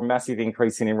saw a massive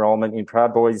increase in enrollment in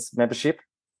Proud Boys membership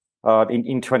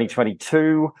in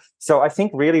 2022. So I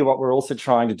think really what we're also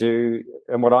trying to do,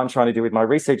 and what I'm trying to do with my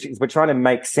research, is we're trying to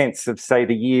make sense of, say,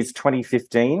 the years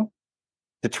 2015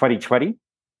 to 2020,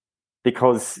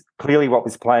 because clearly what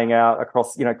was playing out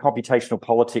across, computational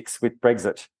politics with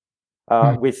Brexit,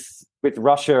 with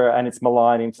Russia and its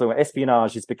malign influence,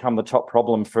 espionage has become the top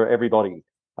problem for everybody.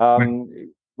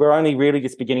 We're only really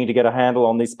just beginning to get a handle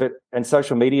on this, and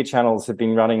social media channels have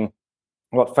been running.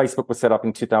 What Facebook was set up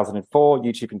in 2004,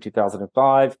 YouTube in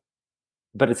 2005,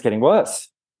 but it's getting worse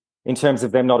in terms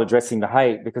of them not addressing the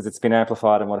hate because it's been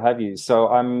amplified and what have you. So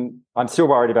I'm still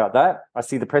worried about that. I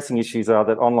see the pressing issues are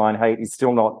that online hate is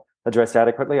still not addressed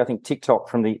adequately. I think TikTok,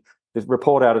 from the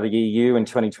report out of the EU in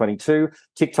 2022,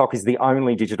 TikTok is the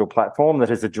only digital platform that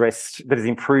has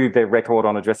improved their record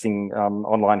on addressing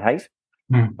online hate.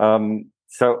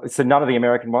 So none of the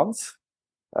American ones.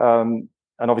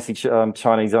 And obviously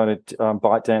Chinese own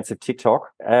ByteDance of TikTok.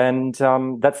 And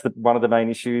that's one of the main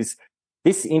issues.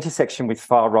 This intersection with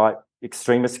far-right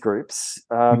extremist groups,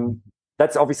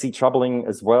 that's obviously troubling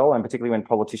as well, and particularly when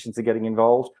politicians are getting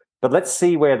involved. But let's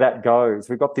see where that goes.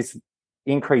 We've got this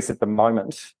increase at the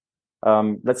moment.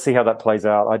 Let's see how that plays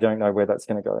out. I don't know where that's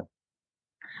going to go.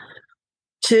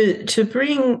 To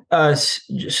bring us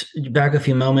just back a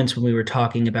few moments when we were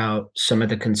talking about some of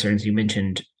the concerns you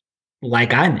mentioned,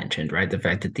 like I mentioned, right? The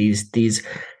fact that these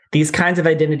kinds of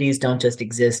identities don't just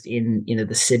exist in, the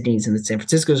Sydneys and the San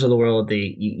Franciscos of the world.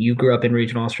 You grew up in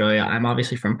regional Australia. I'm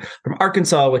obviously from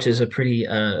Arkansas, which is a pretty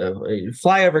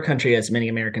flyover country, as many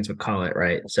Americans would call it,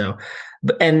 right? So,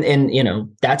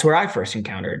 and that's where I first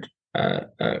encountered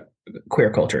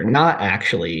queer culture, not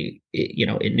actually,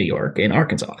 in New York, in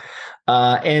Arkansas.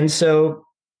 And so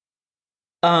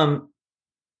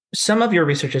some of your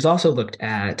research has also looked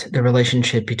at the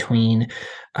relationship between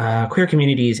queer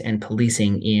communities and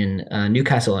policing in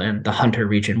Newcastle and the Hunter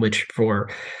region, which, for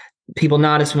people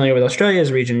not as familiar with Australia, is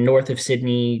a region north of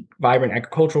Sydney, vibrant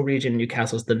agricultural region.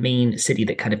 Newcastle is the main city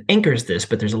that kind of anchors this,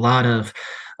 but there's a lot of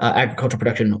agricultural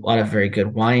production, a lot of very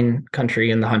good wine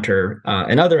country in the Hunter,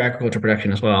 and other agricultural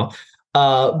production as well.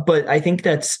 But I think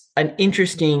that's an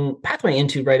interesting pathway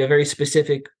into, right, a very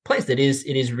specific place it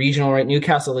is regional, right?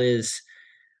 Newcastle is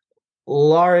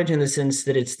large in the sense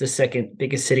that it's the second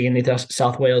biggest city in New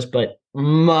South Wales, but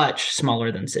much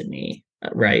smaller than Sydney,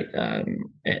 right? And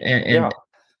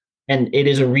it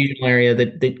is a regional area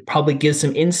that probably gives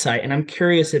some insight. And I'm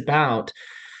curious about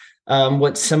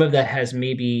what some of that has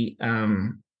maybe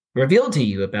revealed to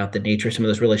you about the nature of some of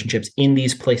those relationships in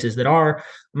these places that are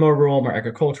more rural, more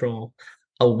agricultural,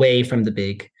 away from the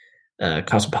big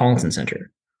cosmopolitan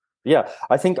center. Yeah,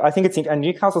 I think it's, and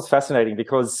Newcastle's fascinating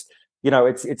because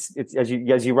it's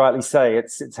as you rightly say,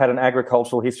 it's had an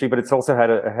agricultural history, but it's also had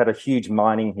a huge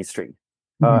mining history,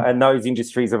 and those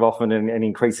industries have often and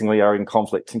increasingly are in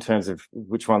conflict in terms of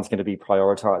which one's going to be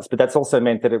prioritized. But that's also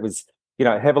meant that it was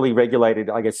heavily regulated,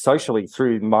 I guess, socially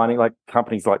through mining, like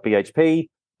companies like BHP,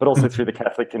 but also through the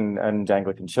Catholic and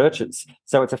Anglican churches.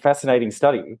 So it's a fascinating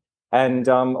study. And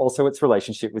also its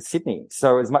relationship with Sydney.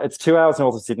 So it's 2 hours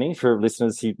north of Sydney, for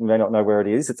listeners who may not know where it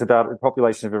is. It's about a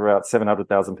population of about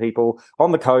 700,000 people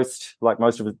on the coast, like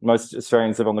most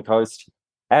Australians live on the coast.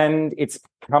 And it's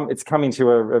come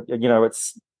into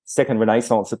its second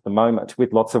renaissance at the moment,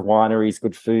 with lots of wineries,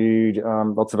 good food,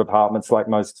 lots of apartments, like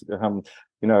most,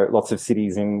 lots of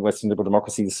cities in Western liberal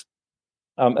democracies.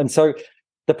 And so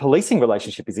the policing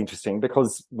relationship is interesting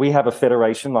because we have a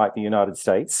federation like the United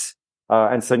States.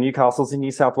 And so Newcastle's in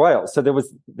New South Wales. So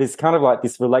there's kind of like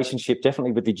this relationship,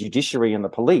 definitely with the judiciary and the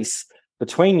police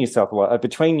between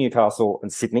Newcastle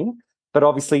and Sydney. But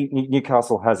obviously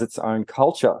Newcastle has its own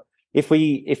culture. If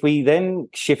we then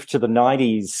shift to the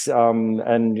 90s,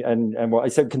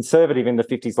 so conservative in the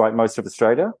 50s, like most of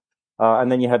Australia,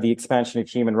 and then you have the expansion of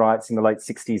human rights in the late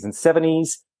 60s and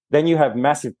 70s. Then you have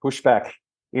massive pushback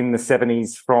in the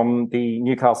 70s from the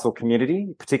Newcastle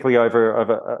community, particularly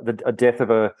over a death of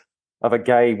a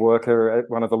gay worker at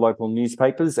one of the local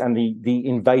newspapers, and the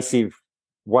invasive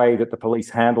way that the police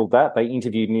handled that. They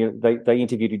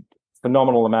interviewed a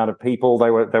phenomenal amount of people. They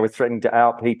were threatening to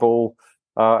out people,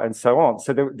 and so on.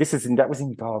 So that was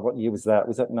in what year was that?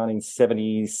 Was that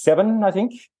 1977, I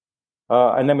think?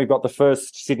 And then we've got the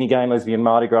first Sydney Gay and Lesbian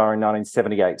Mardi Gras in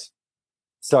 1978.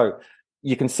 So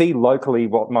you can see locally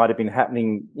what might have been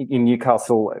happening in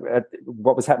Newcastle.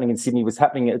 What was happening in Sydney was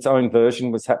happening. Its own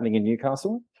version was happening in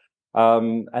Newcastle.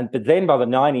 But then by the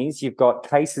 90s, you've got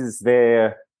cases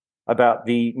there about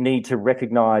the need to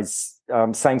recognise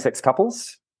same-sex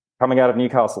couples coming out of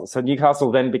Newcastle. So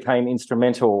Newcastle then became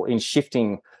instrumental in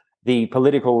shifting the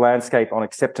political landscape on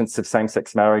acceptance of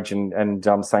same-sex marriage and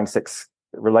same-sex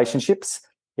relationships.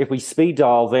 If we speed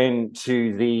dial then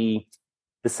to the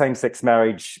same-sex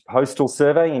marriage postal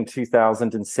survey in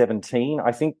 2017,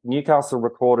 I think Newcastle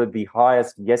recorded the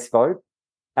highest yes vote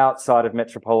outside of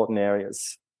metropolitan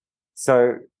areas.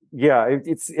 So yeah,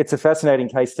 it's a fascinating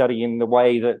case study in the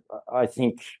way that I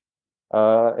think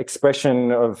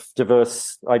expression of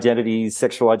diverse identities,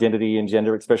 sexual identity and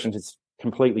gender expression has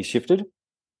completely shifted.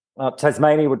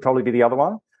 Tasmania would probably be the other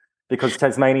one, because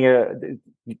Tasmania,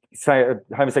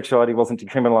 homosexuality wasn't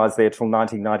decriminalised there till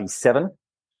 1997.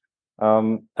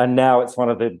 And now it's one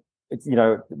of the,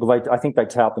 I think they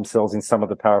tout themselves in some of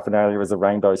the paraphernalia as a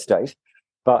rainbow state.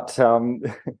 But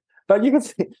but you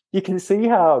can see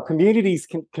how communities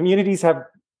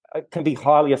can be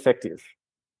highly effective.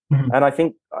 Mm-hmm. And I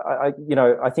think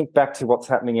I think back to what's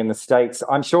happening in the States.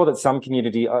 I'm sure that some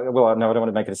community, well, no, I don't want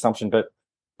to make an assumption, but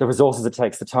the resources it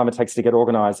takes, the time it takes to get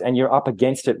organised, and you're up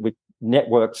against it with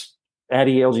networked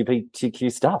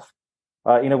anti-LGBTQ stuff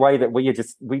in a way that we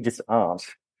just aren't.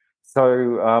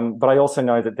 So, but I also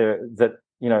know that the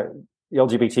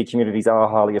LGBT communities are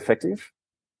highly effective.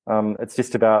 It's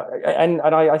just about, and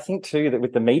I think too that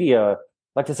with the media,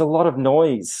 like there's a lot of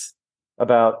noise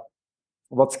about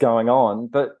what's going on.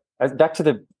 But back to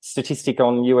the statistic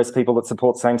on US people that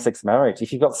support same-sex marriage,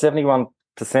 if you've got 71%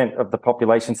 of the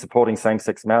population supporting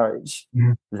same-sex marriage,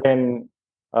 then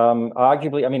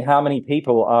arguably, I mean, how many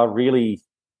people are really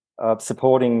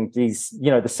supporting these,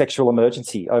 the sexual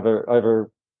emergency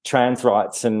over trans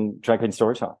rights and drag queen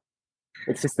story time?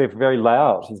 It's just they're very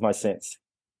loud, is my sense.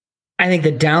 I think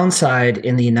the downside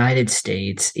in the United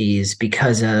States is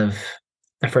because of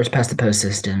the first past the post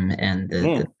system and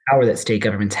the power that state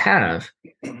governments have.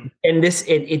 And this,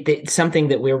 it's something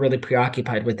that we're really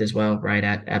preoccupied with as well, right?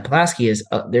 At Pulaski is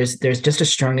there's just a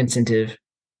strong incentive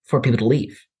for people to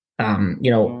leave.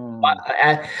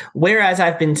 Whereas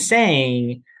I've been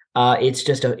saying,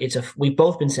 we've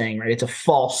both been saying, right? It's a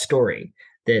false story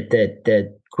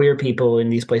that queer people in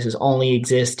these places only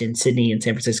exist in Sydney and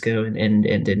San Francisco and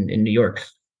in New York.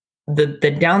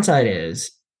 The downside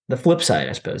is, the flip side,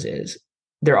 I suppose, is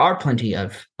there are plenty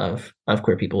of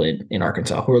queer people in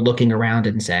Arkansas who are looking around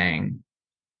and saying,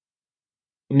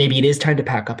 maybe it is time to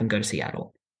pack up and go to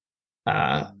Seattle.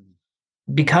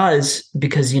 Because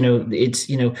it's,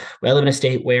 I live in a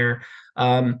state where,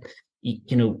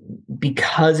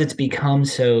 because it's become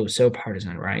so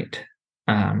partisan, right?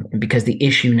 Because the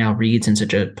issue now reads in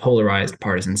such a polarized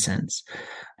partisan sense,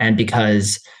 and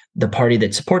because the party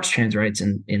that supports trans rights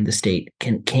in the state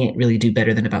can't really do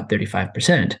better than about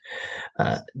 35%.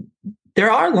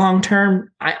 There are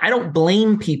long-term, I don't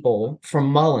blame people for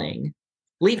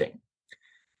leaving.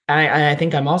 I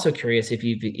think I'm also curious if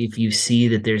you see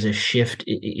that there's a shift,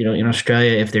 in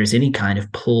Australia, if there's any kind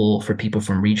of pull for people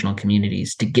from regional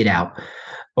communities to get out.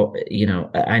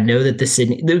 I know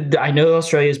that I know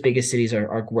Australia's biggest cities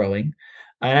are growing,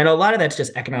 and I know a lot of that's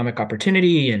just economic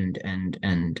opportunity and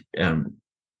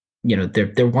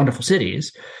they're wonderful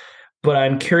cities, but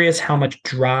I'm curious how much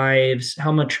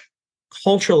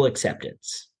cultural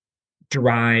acceptance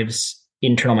drives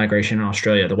internal migration in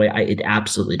Australia the way it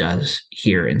absolutely does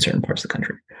here in certain parts of the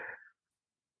country.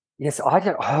 Yes, I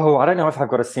don't know if I've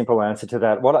got a simple answer to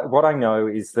that. What I know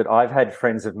is that I've had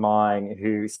friends of mine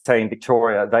who stay in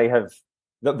Victoria.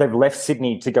 They've left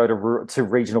Sydney to go to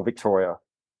regional Victoria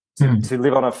to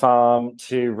live on a farm,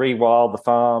 to rewild the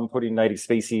farm, put in native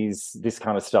species, this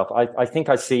kind of stuff. I think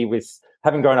I see, with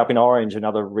having grown up in Orange,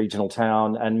 another regional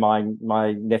town, and my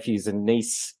nephews and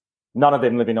niece, none of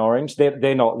them live in Orange.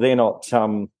 They're not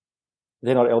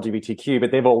LGBTQ, but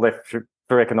they've all left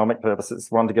for economic purposes.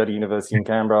 One to go to university in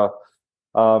Canberra,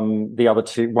 the other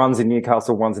two, one's in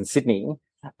Newcastle, one's in Sydney.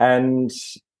 And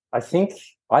I think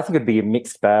it'd be a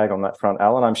mixed bag on that front,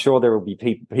 Alan. I'm sure there will be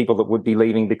people that would be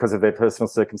leaving because of their personal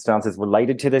circumstances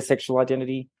related to their sexual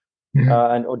identity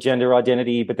or gender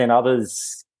identity. But then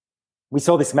others, we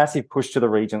saw this massive push to the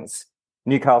regions,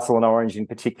 Newcastle and Orange in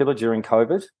particular, during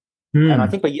COVID. And I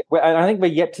think we're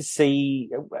yet to see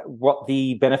what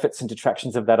the benefits and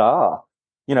detractions of that are.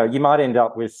 You might end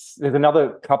up with, there's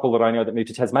another couple that I know that moved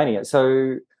to Tasmania.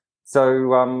 So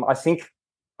I think,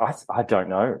 I don't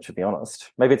know, to be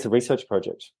honest. Maybe it's a research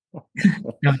project. No,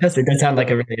 it does sound like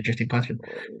a really interesting question.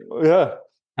 Yeah.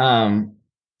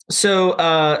 So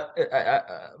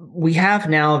we have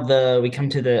now we come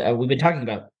to the, we've been talking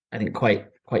about, I think, quite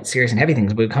serious and heavy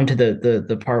things. We've come to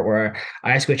the part where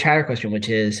I ask you a chatter question, which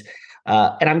is,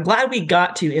 And I'm glad we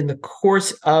got to, in the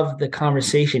course of the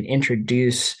conversation,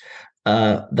 introduce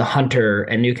the hunter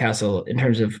and Newcastle in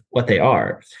terms of what they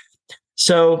are.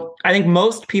 So I think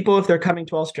most people, if they're coming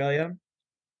to Australia,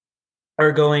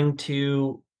 are going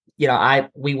to,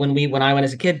 when I went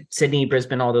as a kid, Sydney,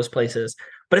 Brisbane, all those places.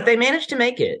 But if they manage to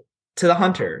make it to the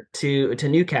Hunter, to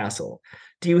Newcastle,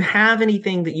 do you have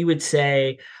anything that you would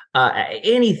say?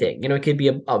 Anything, it could be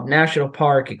a national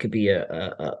park, it could be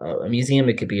a museum,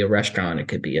 it could be a restaurant, it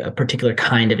could be a particular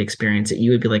kind of experience that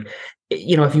you would be like,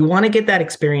 if you want to get that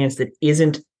experience that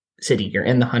isn't City, you're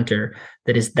in the Hunter,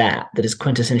 that is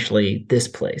quintessentially this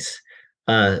place,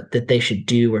 that they should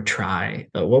do or try.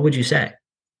 What would you say?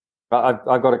 I've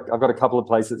got a couple of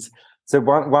places. So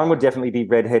one would definitely be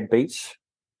Redhead Beach.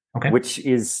 Okay. Which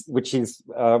is what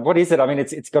is it? I mean,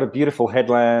 it's got a beautiful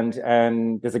headland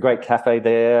and there's a great cafe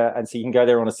there, and so you can go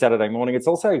there on a Saturday morning. It's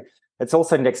also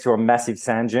next to a massive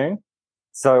sand dune,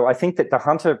 so I think that the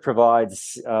Hunter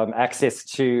provides access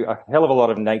to a hell of a lot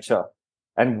of nature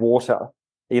and water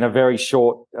in a very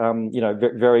short,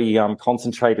 very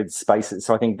concentrated spaces.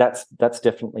 So I think that's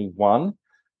definitely one.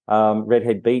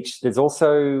 Redhead Beach. There's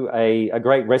also a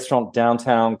great restaurant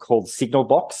downtown called Signal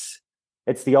Box.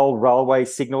 It's the old railway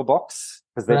signal box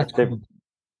because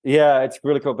yeah, it's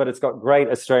really cool. But it's got great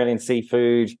Australian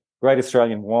seafood, great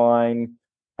Australian wine,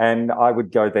 and I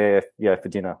would go there, for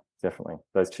dinner. Definitely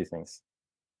those two things.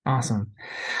 Awesome.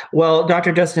 Well,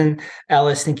 Dr. Justin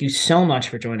Ellis, thank you so much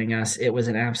for joining us. It was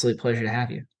an absolute pleasure to have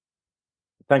you.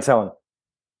 Thanks, Alan.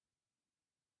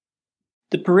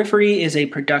 The Periphery is a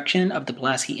production of the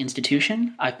Pulaski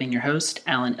Institution. I've been your host,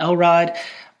 Alan Elrod.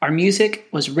 Our music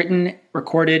was written,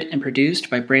 recorded, and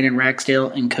produced by Brandon Ragsdale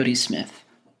and Cody Smith.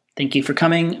 Thank you for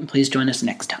coming, and please join us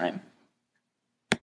next time.